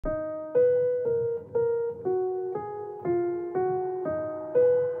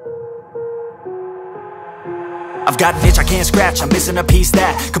I've got an itch I can't scratch, I'm missing a piece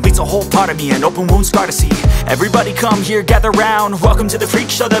that completes a whole part of me, an open wound scar to see. Everybody come here, gather round, welcome to the freak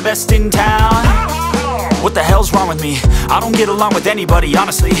show, the best in town. What the hell's wrong with me? I don't get along with anybody,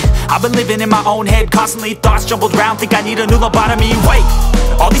 honestly. I've been living in my own head constantly, thoughts jumbled round, think I need a new lobotomy. Wait,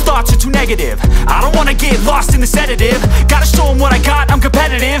 all these thoughts are too negative, I don't wanna get lost in the sedative. Gotta show them what I got, I'm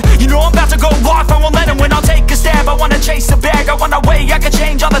competitive. You know I'm about to go off, I won't let them win, I'll take a stab. I wanna chase a bag, I want a way I can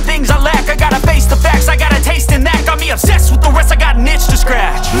change all the things I lack. I gotta face the facts, I got a taste in that. Got me obsessed with the rest, I got an itch to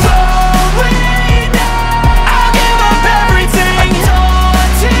scratch. Going now, I'll give up everything.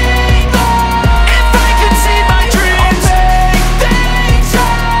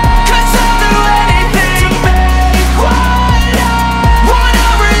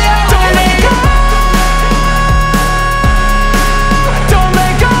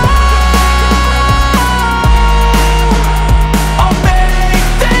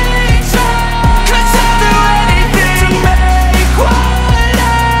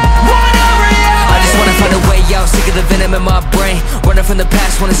 The venom in my brain, running from the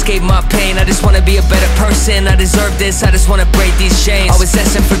past, wanna escape my pain. I just wanna be a better person, I deserve this, I just wanna break these chains. Always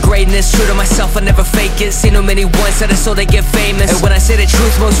asking for greatness, true to myself, I never fake it. Seen too many once that I so they get famous. And when I say the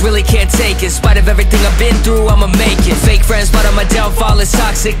truth, most really can't take it. In spite of everything I've been through, I'ma make it. Fake friends, but on my downfall is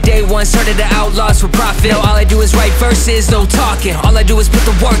toxic. Day one, started to outlaws for profit. Now all I do is write verses, no talking. All I do is put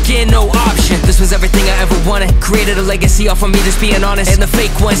the work in, no option. This was everything I ever wanted, created a legacy off of me just being honest. And the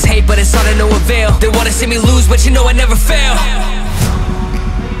fake ones hate, but it's all to no avail. They wanna see me lose, but you know I never fail.